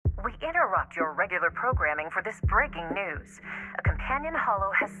interrupt your regular programming for this breaking news. A companion hollow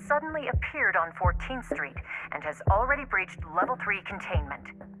has suddenly appeared on 14th Street and has already breached Level 3 containment.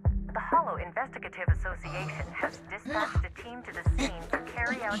 The Hollow Investigative Association has dispatched a team to the scene to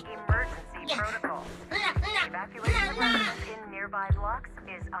carry out emergency protocols. Evacuation of residents in nearby blocks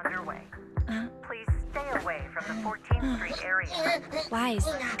is underway. Please stay away from the 14th Street area. Wise,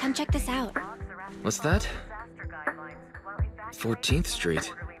 come check this out. What's that? 14th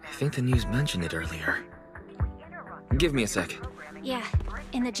Street? I think the news mentioned it earlier. Give me a sec. Yeah,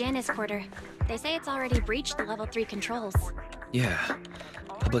 in the Janus quarter. They say it's already breached the Level 3 controls. Yeah.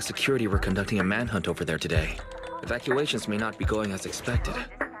 Public security were conducting a manhunt over there today. Evacuations may not be going as expected.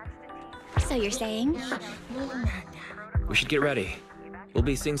 So you're saying? We should get ready. We'll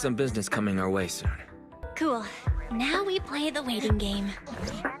be seeing some business coming our way soon. Cool. Now we play the waiting game.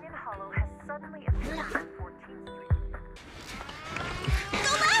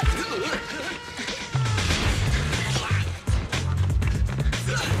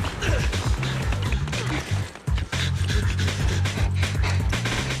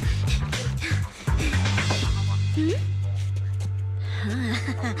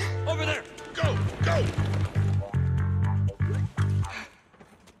 Over there! Go! Go!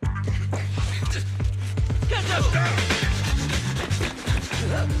 Get them down!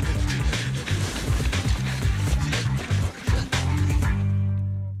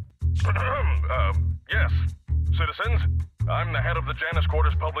 Yes. Citizens, I'm the head of the Janus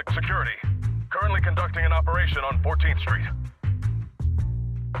Quarters Public Security, currently conducting an operation on 14th Street.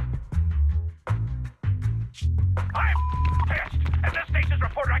 I'm pissed! As this station's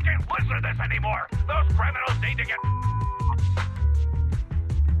reporter, I can't listen to this anymore! Those criminals need to get...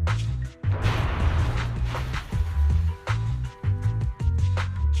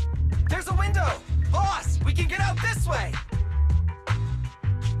 There's a window! Boss, we can get out this way!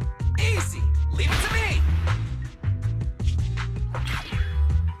 Easy! Leave it to me!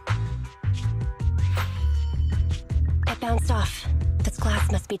 It bounced off. This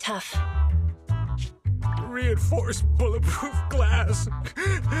glass must be tough. Reinforced bulletproof glass.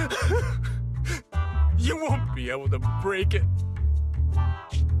 You won't be able to break it.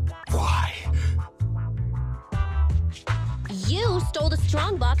 Why? You stole the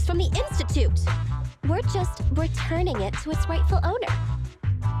strongbox from the Institute. We're just returning it to its rightful owner.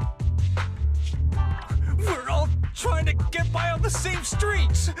 We're all trying to get by on the same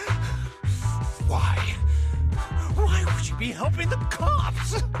streets. Why? Why would you be helping the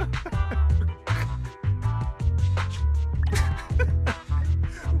cops?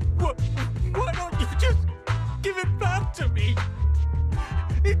 Why don't you just give it back to me?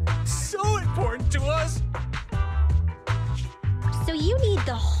 It's so important to us. So you need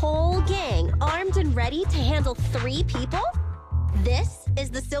the whole gang armed and ready to handle 3 people? This is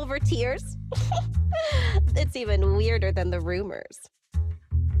the Silver Tears? It's even weirder than the rumors.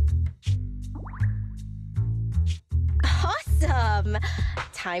 Awesome!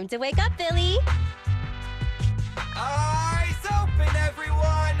 Time to wake up, Billy. Eyes open,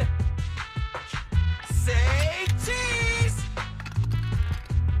 everyone! Say cheese!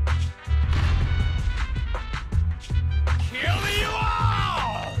 Kill you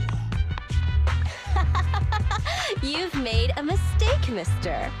all! You've made a mistake,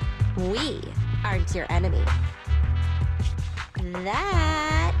 mister. We aren't your enemy.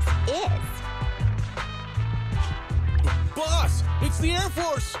 That is. Boss, it's the Air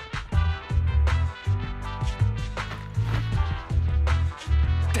Force!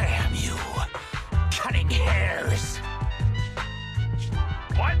 Damn you. Cutting hairs.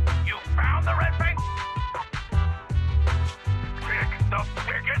 What? You found the red thing? Pick the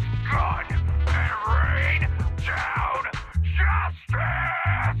biggest gun and rain down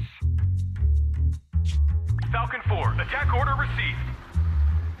justice! Falcon 4, attack order received.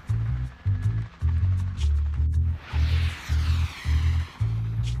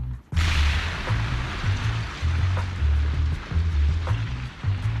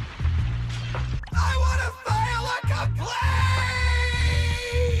 I wanna fire like a blade!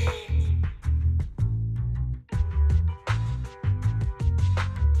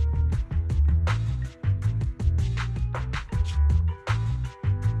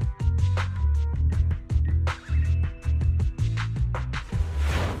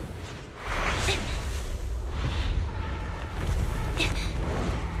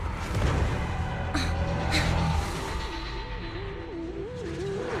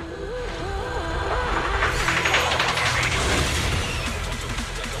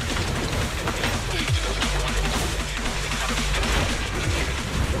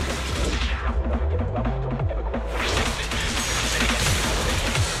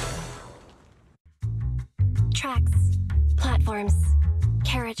 Tracks, platforms,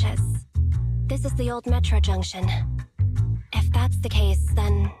 carriages. This is the old metro junction. If that's the case,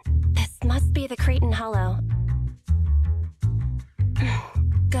 then this must be the Cretan Hollow.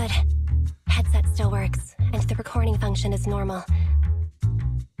 Good. Headset still works, and the recording function is normal.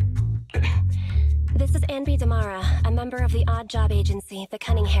 This is Anby Damara, a member of the odd job agency, the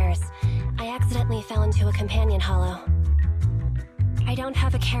Cunning Hares. I accidentally fell into a companion hollow. I don't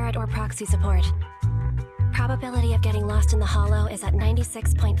have a carrot or proxy support. Probability of getting lost in the hollow is at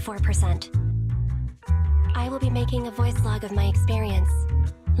 96.4%. I will be making a voice log of my experience.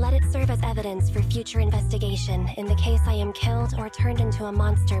 Let it serve as evidence for future investigation in the case I am killed or turned into a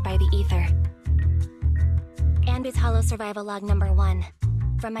monster by the ether. Anby's Hollow Survival Log number 1.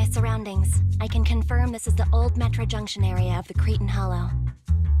 From my surroundings, I can confirm this is the old Metro Junction area of the Cretan Hollow.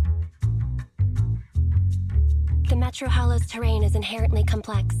 The Metro Hollow's terrain is inherently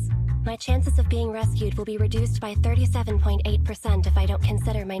complex. My chances of being rescued will be reduced by 37.8% if I don't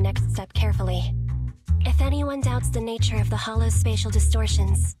consider my next step carefully. If anyone doubts the nature of the Hollow's spatial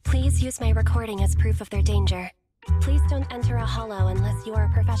distortions, please use my recording as proof of their danger. Please don't enter a hollow unless you are a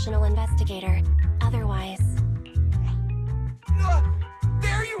professional investigator. Otherwise...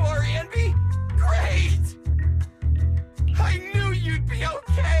 There you are, Anby! Great! I knew you'd be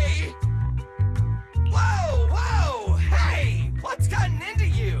okay! Whoa, whoa! Hey! What's gotten into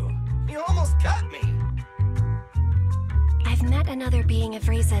you? You almost got me! I've met another being of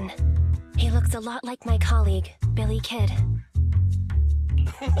reason. He looks a lot like my colleague, Billy Kidd.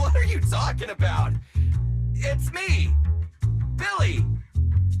 What are you talking about? It's me! Billy!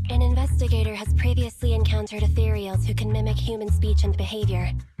 An investigator has previously encountered ethereals who can mimic human speech and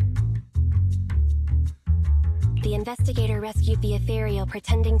behavior. The investigator rescued the ethereal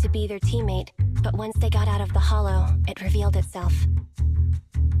pretending to be their teammate, but once they got out of the hollow, it revealed itself.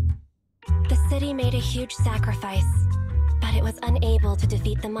 The city made a huge sacrifice, but it was unable to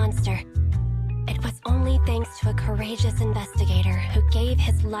defeat the monster. It was only thanks to a courageous investigator who gave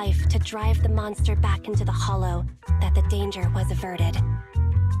his life to drive the monster back into the hollow that the danger was averted.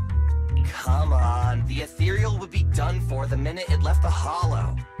 Come on, the ethereal would be done for the minute it left the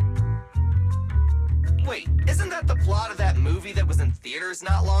hollow. Wait, isn't that the plot of that movie that was in theaters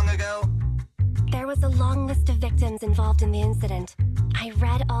not long ago? There was a long list of victims involved in the incident. I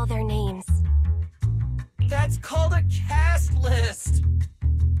read all their names. That's called a cast list!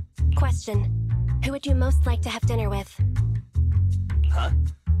 Question: who would you most like to have dinner with? Huh?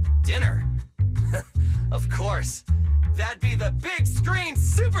 Dinner? Of course. That'd be the big screen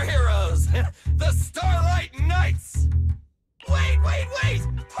superheroes! The Starlight Knights! Wait!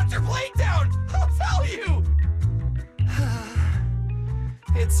 Put your plate down! I'll tell you!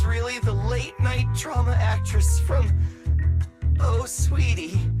 It's really the late-night drama actress from... Oh,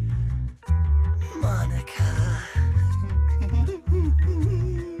 sweetie. Monica.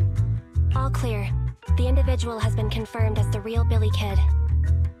 All clear. The individual has been confirmed as the real Billy Kidd.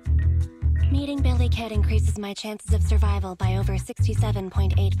 Meeting Billy Kidd increases my chances of survival by over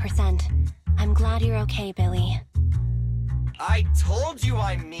 67.8%. I'm glad you're okay, Billy. I told you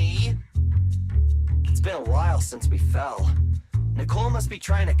I'm me! It's been a while since we fell. Nicole must be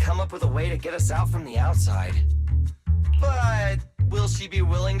trying to come up with a way to get us out from the outside. But will she be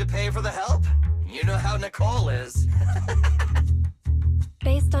willing to pay for the help? You know how Nicole is.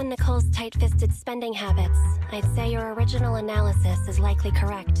 Based on Nicole's tight-fisted spending habits, I'd say your original analysis is likely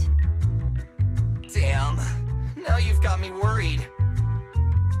correct. Damn. Now you've got me worried.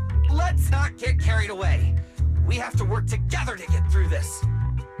 Let's not get carried away. We have to work together to get through this.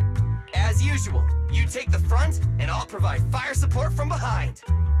 As usual, you take the front, and I'll provide fire support from behind.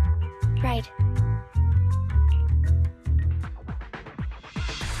 Right.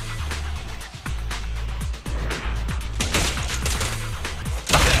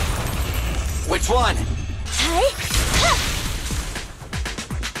 Which one?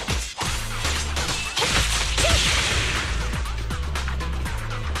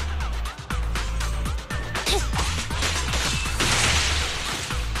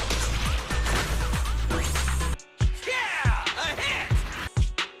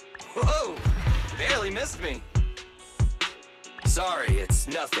 Missed me. Sorry, it's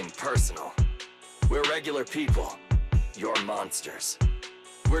nothing personal. We're regular people. You're monsters.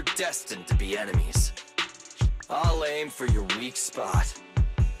 We're destined to be enemies. I'll aim for your weak spot.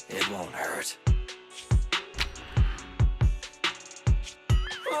 It won't hurt.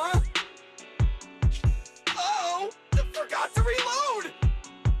 Huh? Oh! I forgot to reload!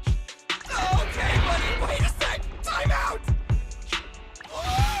 Okay, buddy, wait a sec! Time out!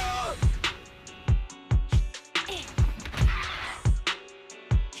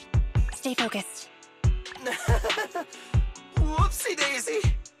 Stay focused. Whoopsie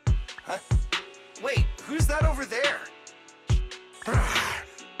daisy. Huh? Wait, who's that over there?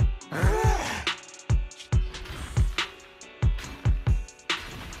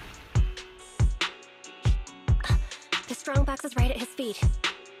 The strongbox is right at his feet.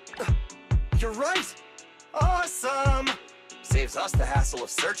 You're right! Awesome! Saves us the hassle of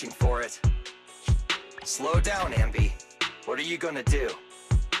searching for it. Slow down, Ambi. What are you gonna do?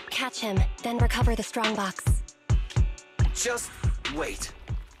 Catch him, then recover the strongbox. Just wait.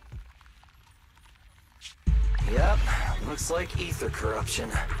 Yep, looks like ether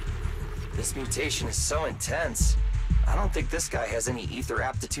corruption. This mutation is so intense. I don't think this guy has any ether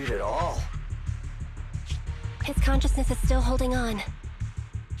aptitude at all. His consciousness is still holding on.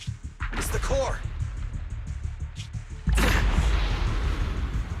 It's the core.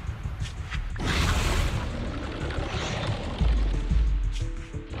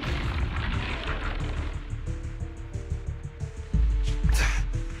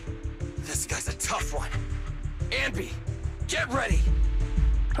 This guy's a tough one. Ambi, get ready.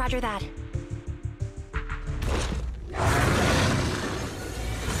 Roger that.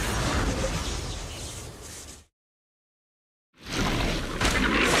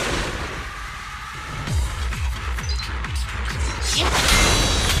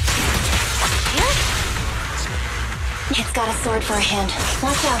 It's got a sword for a hand.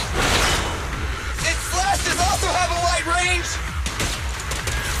 Watch out. Its flashes also have a wide range!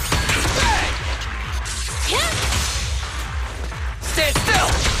 Bang! Stand still!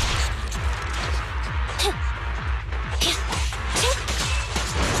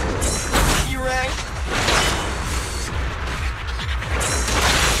 You rang?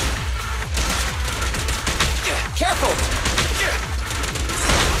 Careful!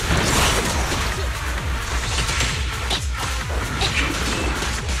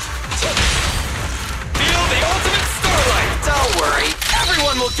 Feel the ultimate starlight! Don't worry,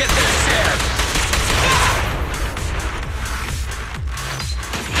 everyone will get their share!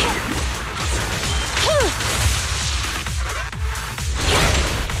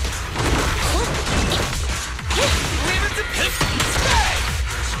 Leave it to Pip!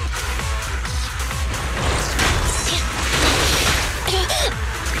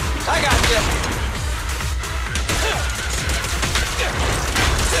 I got you!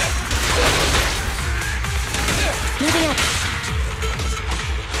 Moving up.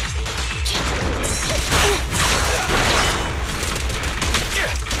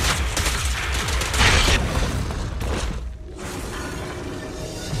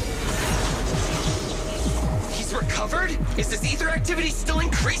 He's recovered? Is this ether activity still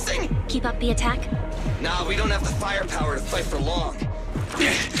increasing? Keep up the attack. Nah, we don't have the firepower to fight for long.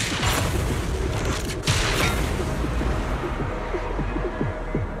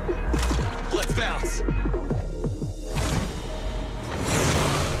 Let's bounce.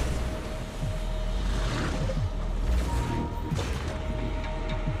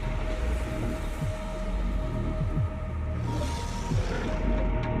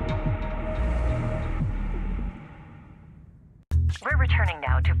 We're returning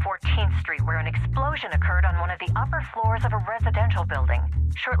now to 14th Street, where an explosion occurred on one of the upper floors of a residential building,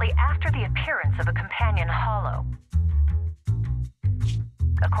 shortly after the appearance of a companion hollow.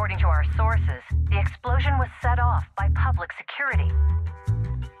 According to our sources, the explosion was set off by public security.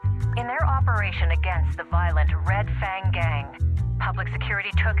 In their operation against the violent Red Fang gang, public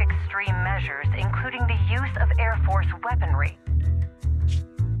security took extreme measures, including the use of Air Force weaponry.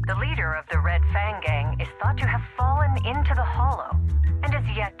 The leader of the Red Fang gang is thought to have fallen into the hollow and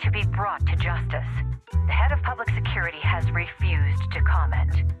is yet to be brought to justice. The head of public security has refused to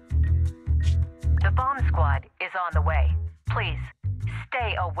comment. The bomb squad is on the way. Please,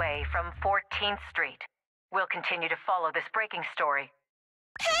 stay away from 14th Street. We'll continue to follow this breaking story.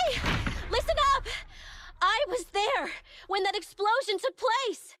 Hey! Listen up! I was there when that explosion took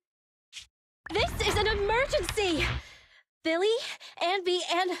place! This is an emergency! Billy, Ambi,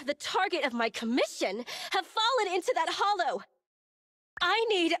 and the target of my commission have fallen into that hollow. I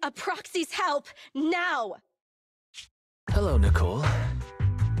need a proxy's help now. Hello, Nicole.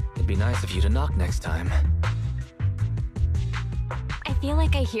 It'd be nice of you to knock next time. I feel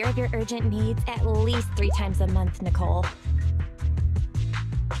like I hear of your urgent needs at least 3 times a month, Nicole.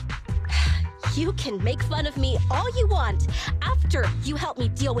 You can make fun of me all you want after you help me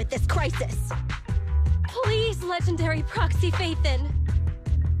deal with this crisis. Please, legendary proxy Faithin.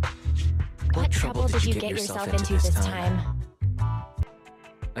 What trouble did you get yourself into this time?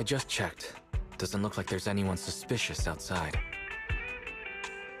 I just checked. Doesn't look like there's anyone suspicious outside.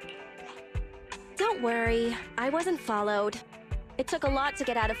 Don't worry, I wasn't followed. It took a lot to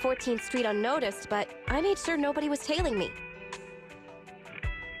get out of 14th Street unnoticed, but I made sure nobody was tailing me.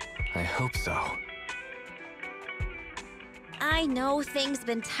 I hope so. I know things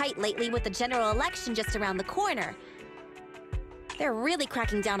been tight lately with the general election just around the corner. They're really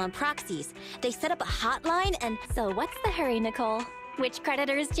cracking down on proxies. They set up a hotline and... So what's the hurry, Nicole? Which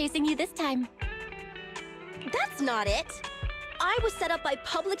creditor is chasing you this time? That's not it! I was set up by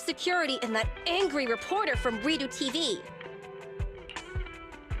public security and that angry reporter from Redo TV.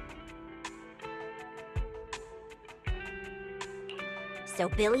 So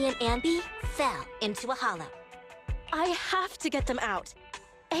Billy and Anby fell into a hollow. I have to get them out.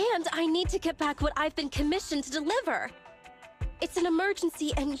 And I need to get back what I've been commissioned to deliver. It's an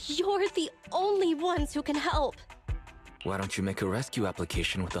emergency and you're the only ones who can help. Why don't you make a rescue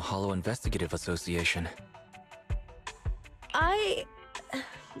application with the Hollow Investigative Association? I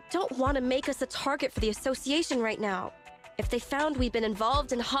don't want to make us a target for the association right now. If they found we'd been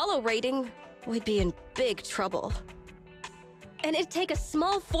involved in Hollow raiding, we'd be in big trouble. And it'd take a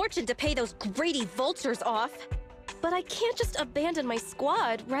small fortune to pay those greedy vultures off. But I can't just abandon my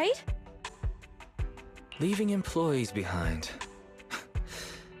squad, right? Leaving employees behind.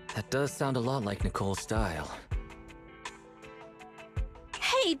 That does sound a lot like Nicole's style.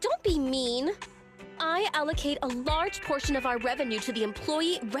 Hey, don't be mean. I allocate a large portion of our revenue to the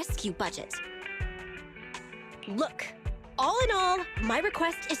employee rescue budget. Look, all in all, my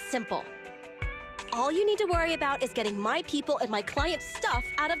request is simple. All you need to worry about is getting my people and my clients' stuff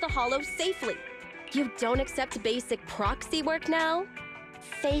out of the Hollow safely. You don't accept basic proxy work now?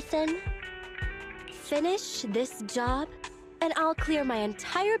 Faithin? Finish this job, and I'll clear my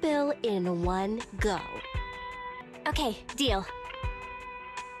entire bill in one go. Okay, deal.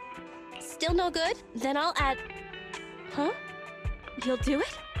 Still no good? Then I'll add... Huh? You'll do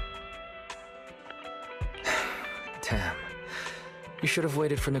it? Damn. You should have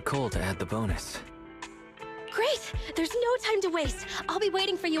waited for Nicole to add the bonus. Great! There's no time to waste. I'll be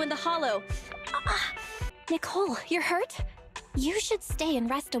waiting for you in the Hollow. Nicole, you're hurt? You should stay and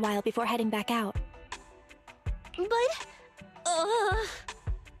rest a while before heading back out. But...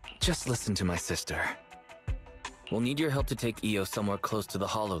 Just listen to my sister. We'll need your help to take EO somewhere close to the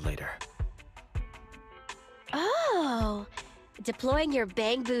Hollow later. Oh, deploying your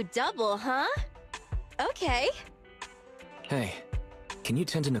Bang Boo double, huh? Okay. Hey, can you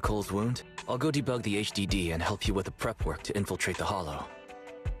tend to Nicole's wound? I'll go debug the HDD and help you with the prep work to infiltrate the Hollow.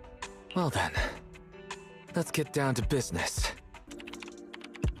 Well then, let's get down to business.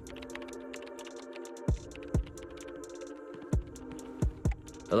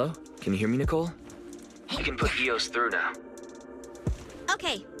 Hello? Can you hear me, Nicole? You can put EOS through now.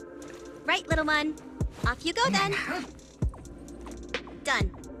 Okay. Right, little one. Off you go then.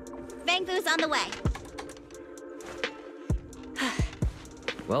 Done. Bang Boo's on the way.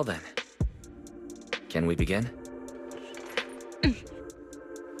 Well then. Can we begin?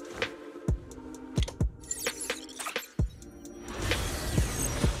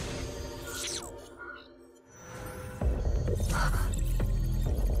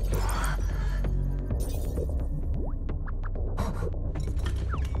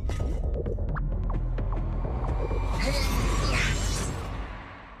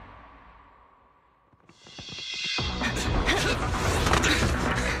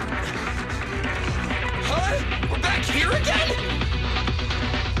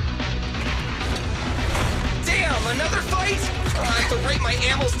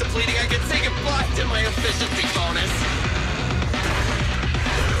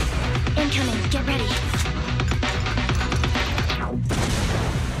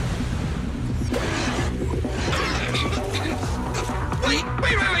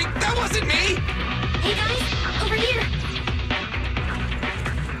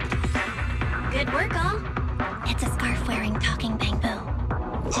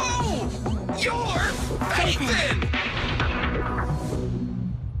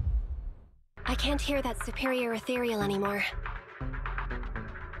 Superior ethereal anymore.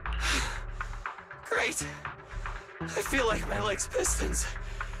 Great! I feel like my leg's pistons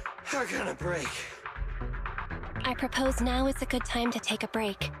are gonna break. I propose now is a good time to take a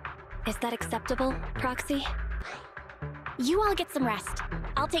break. Is that acceptable, Proxy? You all get some rest.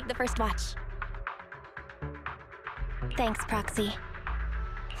 I'll take the first watch. Thanks, Proxy.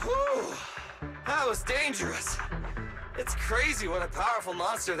 Whew! That was dangerous. It's crazy what a powerful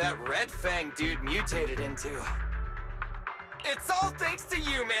monster that Red Fang dude mutated into. It's all thanks to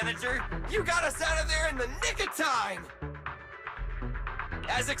you, Manager! You got us out of there in the nick of time!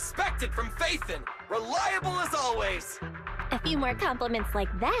 As expected from Faithin, reliable as always! A few more compliments like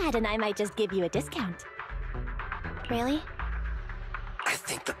that and I might just give you a discount. Really?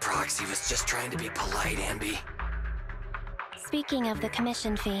 think the proxy was just trying to be polite, Anby. Speaking of the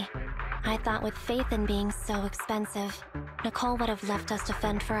commission fee, I thought with Faith in being so expensive, Nicole would have left us to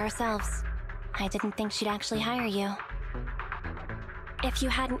fend for ourselves. I didn't think she'd actually hire you. If you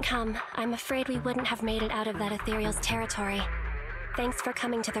hadn't come, I'm afraid we wouldn't have made it out of that Ethereal's territory. Thanks for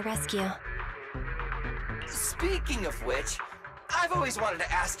coming to the rescue. Speaking of which, I've always wanted to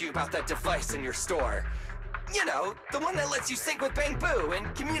ask you about that device in your store. You know, the one that lets you sync with Bangbu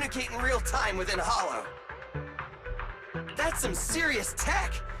and communicate in real time within Hollow. That's some serious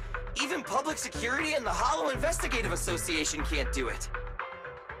tech. Even public security and the Hollow Investigative Association can't do it.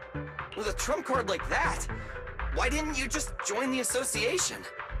 With a trump card like that, why didn't you just join the association?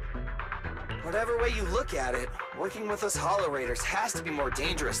 Whatever way you look at it, working with us Hollow Raiders has to be more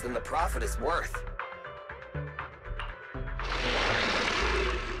dangerous than the profit is worth.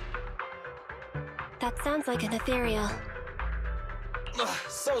 That sounds like an ethereal. Ugh,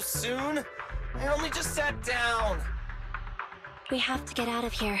 so soon? I only just sat down. We have to get out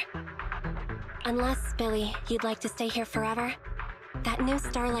of here. Unless, Billy, you'd like to stay here forever? That new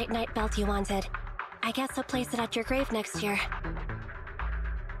Starlight Night belt you wanted. I guess I'll place it at your grave next year.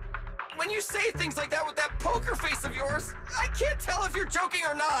 When you say things like that with that poker face of yours, I can't tell if you're joking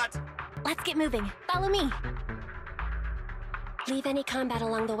or not. Let's get moving. Follow me. Leave any combat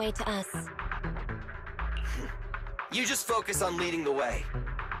along the way to us. You just focus on leading the way.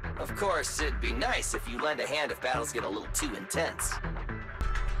 Of course, it'd be nice if you lend a hand if battles get a little too intense.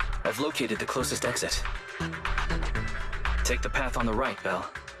 I've located the closest exit. Take the path on the right, Belle.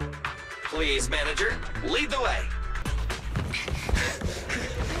 Please, manager, lead the way.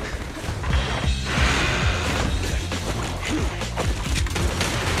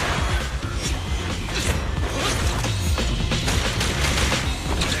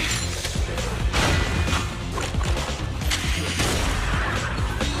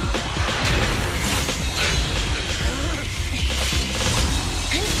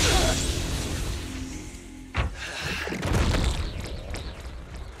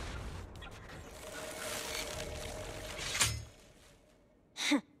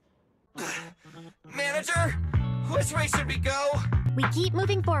 Manager, which way should we go? We keep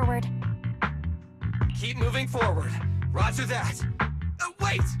moving forward. Keep moving forward. Roger that.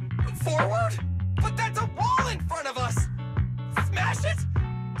 Wait! Forward? But that's a wall in front of us! Smash it?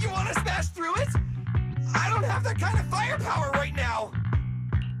 You want to smash through it? I don't have that kind of firepower right now!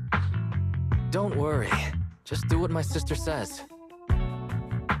 Don't worry. Just do what my sister says.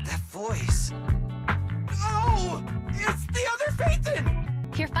 That voice... Oh! It's the other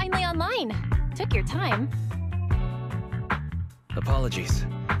Phaethon! You're finally online. Took your time. Apologies.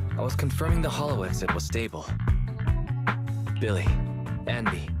 I was confirming the hollow exit was stable. Billy,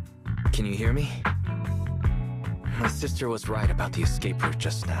 Anby, can you hear me? My sister was right about the escape route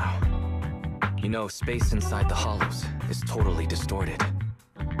just now. You know, space inside the hollows is totally distorted.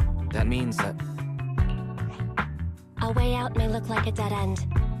 That means that... A way out may look like a dead end,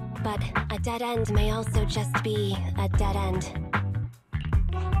 but a dead end may also just be a dead end.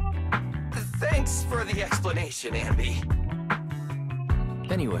 Thanks for the explanation, Anby.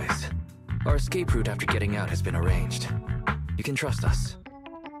 Anyways, our escape route after getting out has been arranged. You can trust us.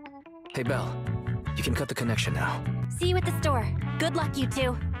 Hey, Belle, you can cut the connection now. See you at the store. Good luck, you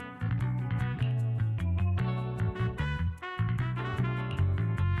two.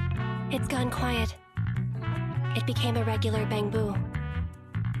 It's gone quiet. It became a regular Bangbu.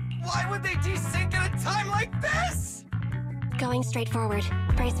 Why would they desync at a time like this? Going straight forward.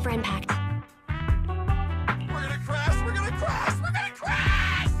 Brace for impact. We're gonna crash! We're gonna crash! We're gonna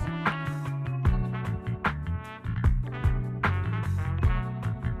crash!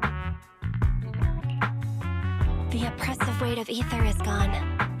 The oppressive weight of ether is gone.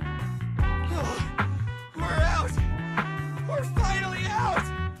 Oh, we're out! We're finally out!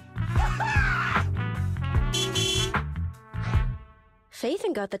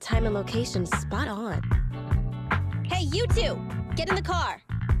 Phaethon got the time and location spot on. Hey, you two! Get in the car!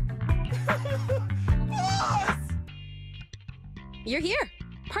 Boss! You're here!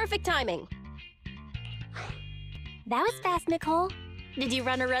 Perfect timing! That was fast, Nicole. Did you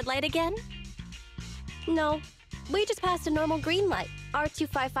run a red light again? No, we just passed a normal green light,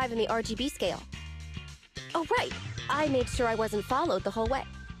 R255 in the RGB scale. Oh right, I made sure I wasn't followed the whole way.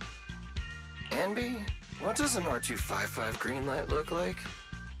 Anby, what does an R255 green light look like?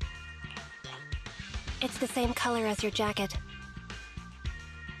 It's the same color as your jacket.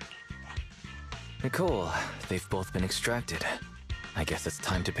 Nicole, they've both been extracted. I guess it's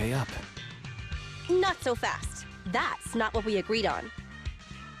time to pay up. Not so fast. That's not what we agreed on.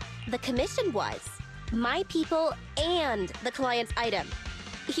 The commission was my people and the client's item.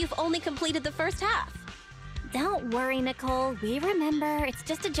 You've only completed the first half. Don't worry, Nicole. We remember. It's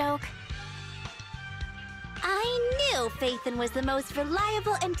just a joke. I knew Phaethon was the most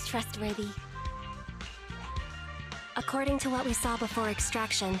reliable and trustworthy. According to what we saw before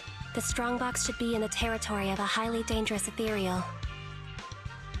extraction, the strongbox should be in the territory of a highly dangerous ethereal.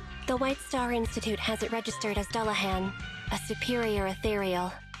 The White Star Institute has it registered as Dullahan, a superior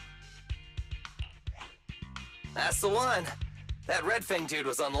ethereal. That's the one. That Red Fang dude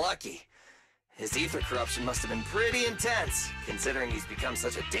was unlucky. His ether corruption must have been pretty intense, considering he's become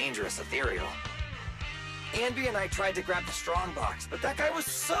such a dangerous ethereal. Anby and I tried to grab the strongbox, but that guy was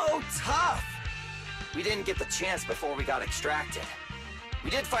so tough! We didn't get the chance before we got extracted. We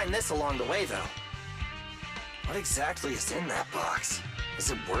did find this along the way, though. What exactly is in that box?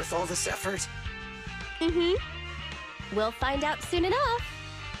 Is it worth all this effort? We'll find out soon enough.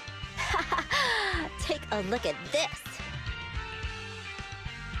 Take a look at this.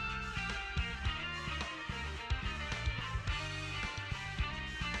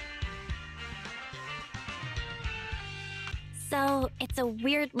 So, it's a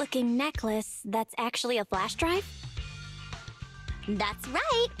weird-looking necklace that's actually a flash drive? That's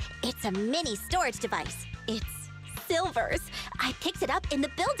right. It's a mini storage device. It's Silver's. I picked it up in the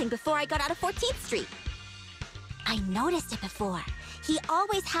building before I got out of 14th Street. I noticed it before. He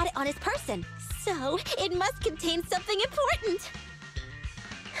always had it on his person, so it must contain something important.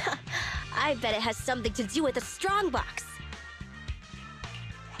 I bet it has something to do with the strongbox.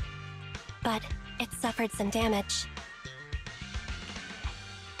 But it suffered some damage.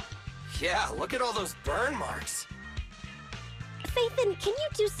 Yeah, look at all those burn marks. Phaethon, can you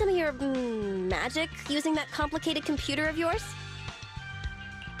do some of your magic using that complicated computer of yours?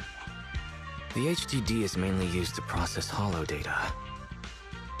 The HDD is mainly used to process holo data.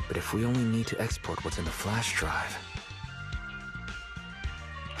 But if we only need to export what's in the flash drive...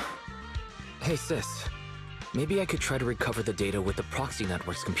 Hey sis, maybe I could try to recover the data with the proxy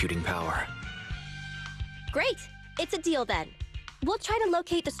network's computing power. Great! It's a deal then. We'll try to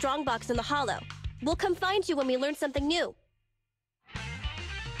locate the strongbox in the holo. We'll come find you when we learn something new.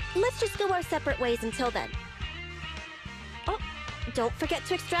 Let's just go our separate ways until then. Oh, don't forget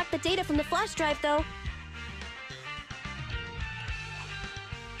to extract the data from the flash drive, though.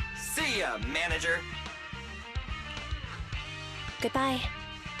 See ya, manager. Goodbye.